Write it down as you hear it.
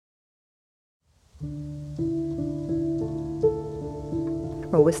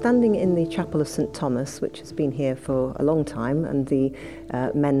Well, we're standing in the Chapel of St Thomas, which has been here for a long time, and the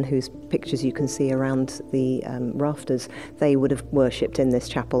men whose pictures you can see around the rafters, they would have worshipped in this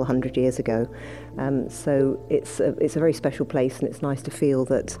chapel 100 years ago. So it's a very special place, and it's nice to feel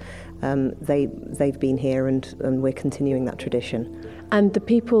that they've been here and we're continuing that tradition. And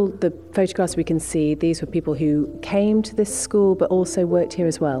the photographs we can see, these were people who came to this school but also worked here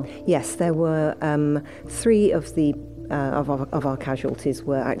as well? Yes, there were 3 of the of our casualties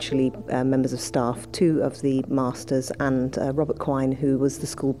were actually members of staff, 2 of the masters and Robert Quine, who was the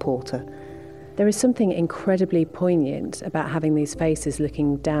school porter. There is something incredibly poignant about having these faces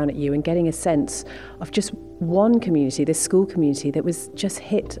looking down at you and getting a sense of just one community, this school community, that was just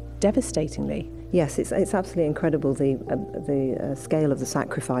hit devastatingly. Yes, it's absolutely incredible, the scale of the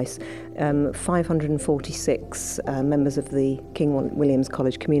sacrifice. 546 members of the King William's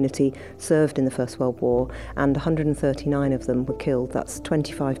College community served in the First World War, and 139 of them were killed. That's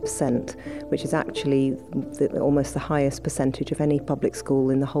 25%, which is actually almost the highest percentage of any public school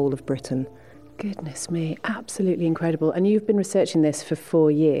in the whole of Britain. Goodness me, absolutely incredible. And you've been researching this for 4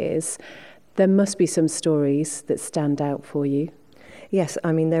 years. There must be some stories that stand out for you. Yes,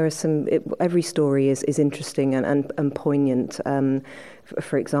 I mean, there are some. Every story is interesting and poignant.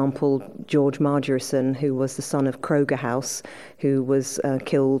 For example, George Margerison, who was the son of Kroger House, who was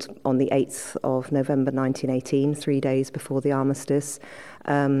killed on the 8th of November 1918, 3 days before the armistice.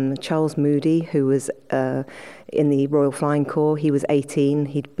 Charles Moody, who was in the Royal Flying Corps, he was 18.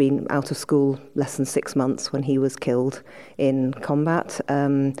 He'd been out of school less than 6 months when he was killed in combat.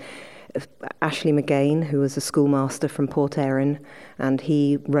 Ashley McGain, who was a schoolmaster from Port Erin, and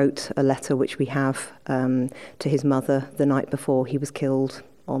he wrote a letter which we have to his mother the night before he was killed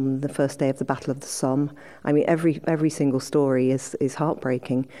on the first day of the Battle of the Somme. I mean, every single story is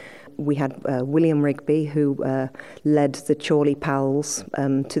heartbreaking. We had William Rigby, who led the Chorley Pals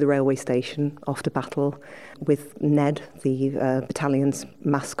to the railway station after battle with Ned, the battalion's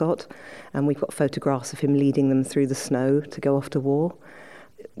mascot, and we've got photographs of him leading them through the snow to go off to war.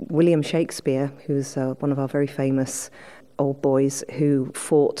 William Shakespeare, who's one of our very famous old boys, who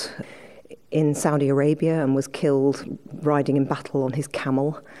fought in Saudi Arabia and was killed riding in battle on his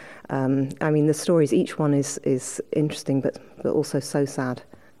camel. I mean, the stories, each one is interesting, but also so sad.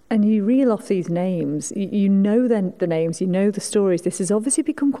 And you reel off these names, you know the names, you know the stories. This has obviously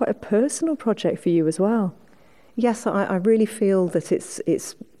become quite a personal project for you as well. Yes, I really feel that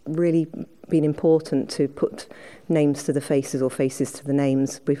it's really been important to put names to the faces or faces to the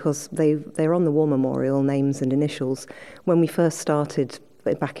names, because they're on the War Memorial, names and initials. When we first started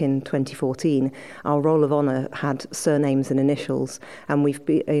back in 2014, our Roll of Honour had surnames and initials, and we've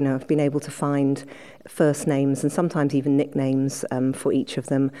been able to find first names and sometimes even nicknames for each of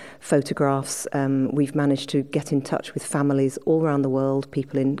them, photographs. We've managed to get in touch with families all around the world,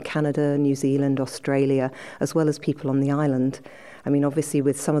 people in Canada, New Zealand, Australia, as well as people on the island. I mean, obviously,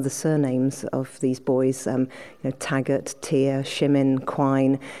 with some of the surnames of these boys, Taggart, Tier, Shimin,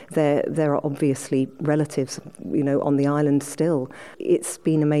 Quine, there are obviously relatives, on the island still. It's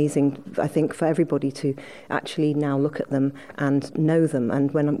been amazing, I think, for everybody to actually now look at them and know them.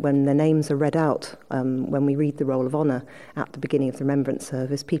 And when their names are read out, when we read the Roll of Honour at the beginning of the Remembrance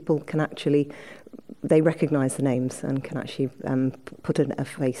Service, people can actually, they recognise the names and can actually put a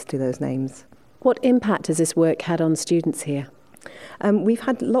face to those names. What impact has this work had on students here? We've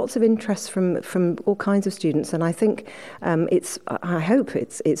had lots of interest from all kinds of students, and I think I hope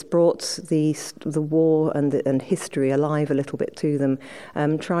it's brought the war and history alive a little bit to them.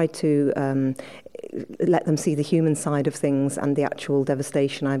 Tried to let them see the human side of things and the actual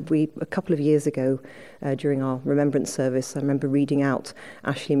devastation. A couple of years ago, during our remembrance service, I remember reading out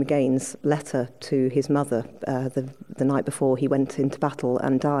Ashley McGain's letter to his mother the night before he went into battle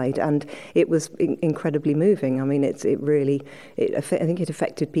and died, and it was incredibly moving. I mean, I think it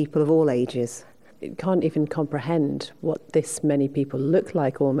affected people of all ages. You can't even comprehend what this many people look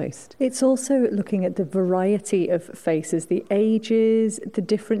like almost. It's also looking at the variety of faces, the ages, the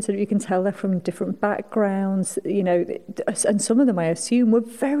difference that you can tell they're from different backgrounds, and some of them, I assume, were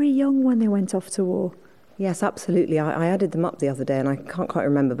very young when they went off to war. Yes, absolutely. I added them up the other day, and I can't quite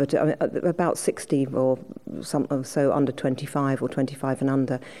remember, but about 60 or something, so under 25 or 25 and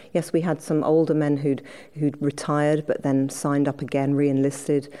under. Yes, we had some older men who'd retired, but then signed up again,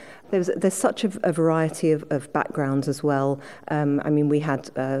 re-enlisted. There's such a variety of backgrounds as well. We had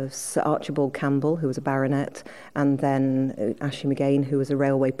Sir Archibald Campbell, who was a baronet, and then Ashley McGain, who was a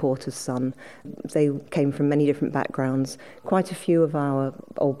railway porter's son. They came from many different backgrounds. Quite a few of our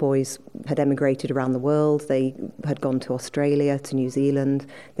old boys had emigrated around the world. They had gone to Australia, to New Zealand,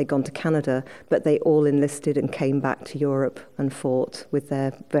 they'd gone to Canada, but they all enlisted and came back to Europe and fought with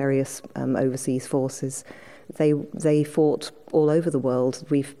their various overseas forces. They fought all over the world.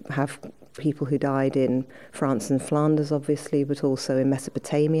 We have people who died in France and Flanders, obviously, but also in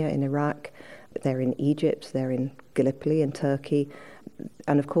Mesopotamia, in Iraq. They're in Egypt, they're in Gallipoli in Turkey.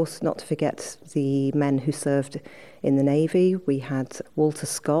 And of course, not to forget the men who served in the Navy. We had Walter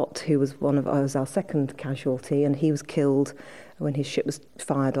Scott, who was was our second casualty, and he was killed when his ship was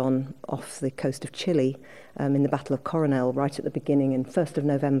fired on off the coast of Chile in the Battle of Coronel, right at the beginning, in 1st of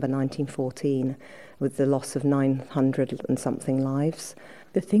November 1914, with the loss of 900 and something lives.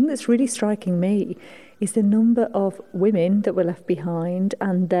 The thing that's really striking me is the number of women that were left behind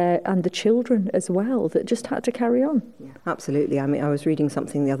and the children as well that just had to carry on. Yeah, absolutely. I was reading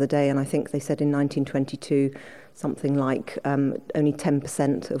something the other day, and I think they said in 1922 something like only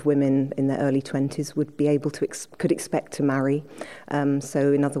 10% of women in their early 20s would be able to could expect to marry.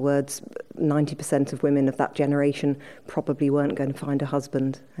 So in other words, 90% of women of that generation probably weren't going to find a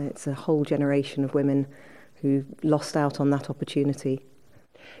husband. It's a whole generation of women who lost out on that opportunity.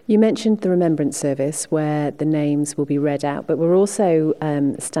 You mentioned the Remembrance Service where the names will be read out, but we're also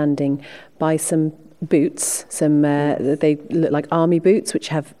standing by some boots, they look like army boots, which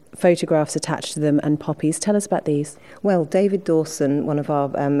have photographs attached to them and poppies. Tell us about these. Well, David Dawson, one of our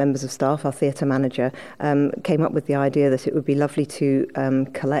members of staff, our theatre manager, came up with the idea that it would be lovely to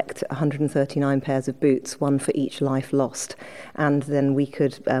collect 139 pairs of boots, one for each life lost, and then we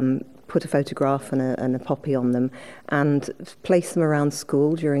could put a photograph and a poppy on them and place them around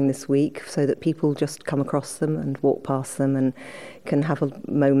school during this week so that people just come across them and walk past them and can have a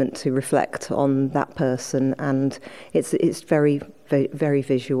moment to reflect on that person. And it's very, very, very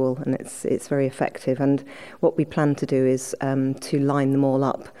visual, and it's very effective. And what we plan to do is to line them all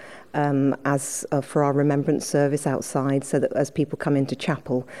up as for our remembrance service outside, so that as people come into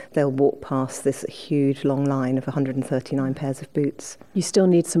chapel, they'll walk past this huge long line of 139 pairs of boots. You still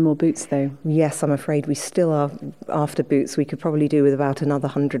need some more boots, though. Yes, I'm afraid we still are after boots. We could probably do with about another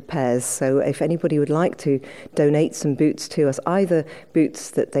 100 pairs. So if anybody would like to donate some boots to us, either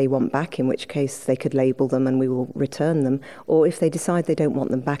boots that they want back, in which case they could label them and we will return them, or if they decide they don't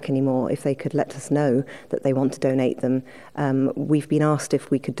want them back anymore, if they could let us know that they want to donate them. We've been asked if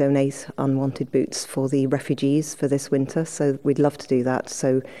we could donate unwanted boots for the refugees for this winter, so we'd love to do that.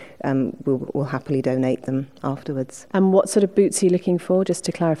 So we'll happily donate them afterwards. And what sort of boots are you looking for, just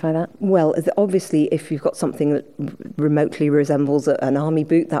to clarify that? Well, obviously, if you've got something that remotely resembles an army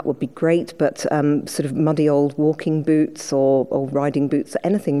boot, that would be great, but sort of muddy old walking boots or riding boots,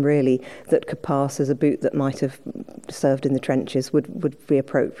 anything really that could pass as a boot that might have served in the trenches would be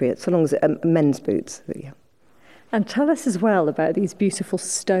appropriate, so long as men's boots. Yeah. And tell us as well about these beautiful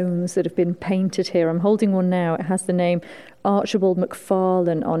stones that have been painted here. I'm holding one now. It has the name Archibald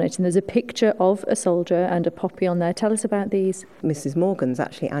McFarlane on it, and there's a picture of a soldier and a poppy on there. Tell us about these. Mrs. Morgans,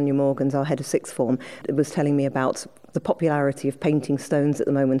 actually, Anya Morgans, our head of sixth form, was telling me about the popularity of painting stones at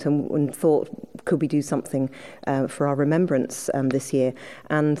the moment, and thought, could we do something for our remembrance this year?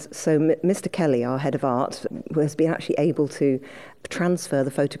 And so Mr. Kelly, our head of art, has been actually able to transfer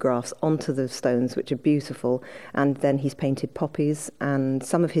the photographs onto the stones, which are beautiful, and then he's painted poppies, and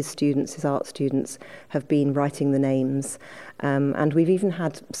some of his students, his art students, have been writing the names, and we've even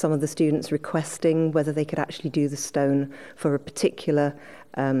had some of the students requesting whether they could actually do the stone for a particular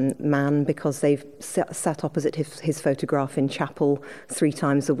man, because they've sat opposite his photograph in chapel 3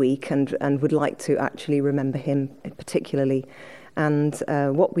 times a week and would like to actually remember him particularly. And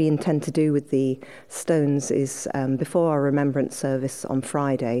what we intend to do with the stones is, before our remembrance service on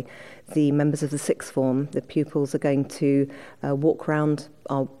Friday, the members of the sixth form, the pupils, are going to walk around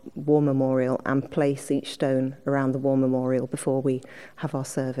our war memorial and place each stone around the war memorial before we have our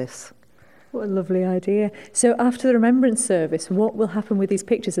service. What a lovely idea. So after the remembrance service, what will happen with these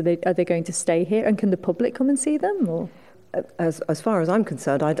pictures? Are they going to stay here, and can the public come and see them? Or? As far as I'm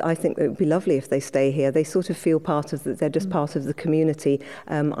concerned, I think it would be lovely if they stay here. They sort of feel they're just part of the community.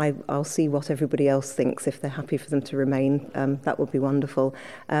 I'll see what everybody else thinks. If they're happy for them to remain, that would be wonderful.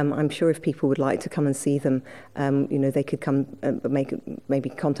 I'm sure if people would like to come and see them, they could come, maybe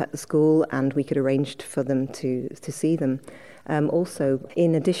contact the school, and we could arrange for them to see them. Also,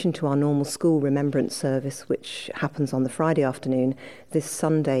 in addition to our normal school remembrance service, which happens on the Friday afternoon, this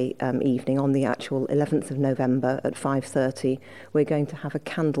Sunday evening, on the actual 11th of November at 5:30, we're going to have a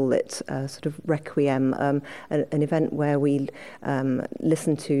candlelit sort of requiem, an event where we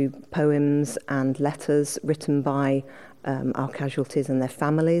listen to poems and letters written by our casualties and their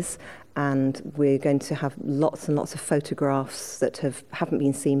families, and we're going to have lots and lots of photographs that haven't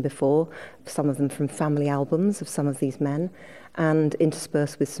been seen before, some of them from family albums of some of these men, and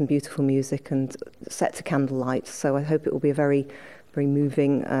interspersed with some beautiful music and set to candlelight. So I hope it will be a very, very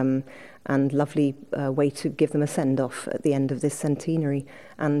moving and lovely way to give them a send-off at the end of this centenary.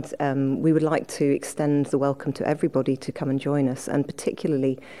 And we would like to extend the welcome to everybody to come and join us, and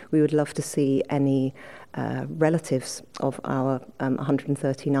particularly we would love to see any relatives of our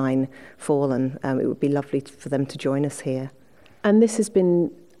 139 fallen. It would be lovely for them to join us here. And this has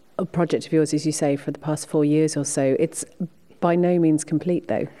been a project of yours, as you say, for the past 4 years or so. It's by no means complete,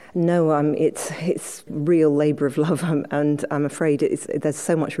 though. No, it's real labour of love, and I'm afraid there's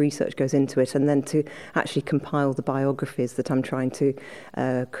so much research goes into it, and then to actually compile the biographies that I'm trying to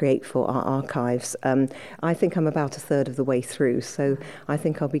create for our archives. I think I'm about a third of the way through, so I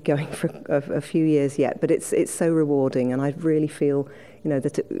think I'll be going for a few years yet. But it's so rewarding, and I really feel,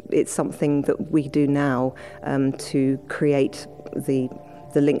 that it's something that we do now to create the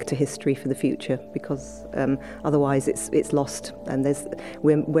link to history for the future, because otherwise it's lost, and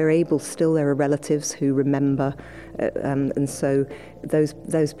we're able still, there are relatives who remember, and so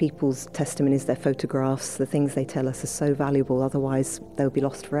those people's testimonies, their photographs, the things they tell us are so valuable, otherwise they'll be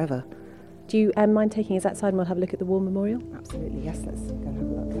lost forever. Do you mind taking us outside and we'll have a look at the War Memorial? Absolutely, yes, let's go and have a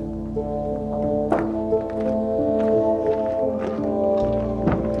look.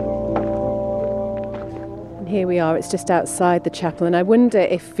 Here we are, it's just outside the chapel, and I wonder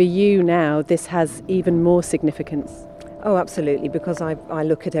if for you now this has even more significance. Oh, absolutely, because I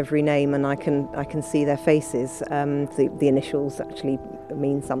look at every name and I can see their faces. The initials actually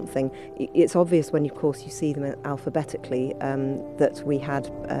mean something. It's obvious when, of course, you see them alphabetically that we had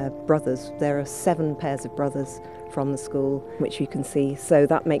brothers. There are 7 pairs of brothers from the school, which you can see, so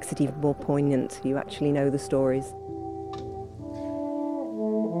that makes it even more poignant. You actually know the stories.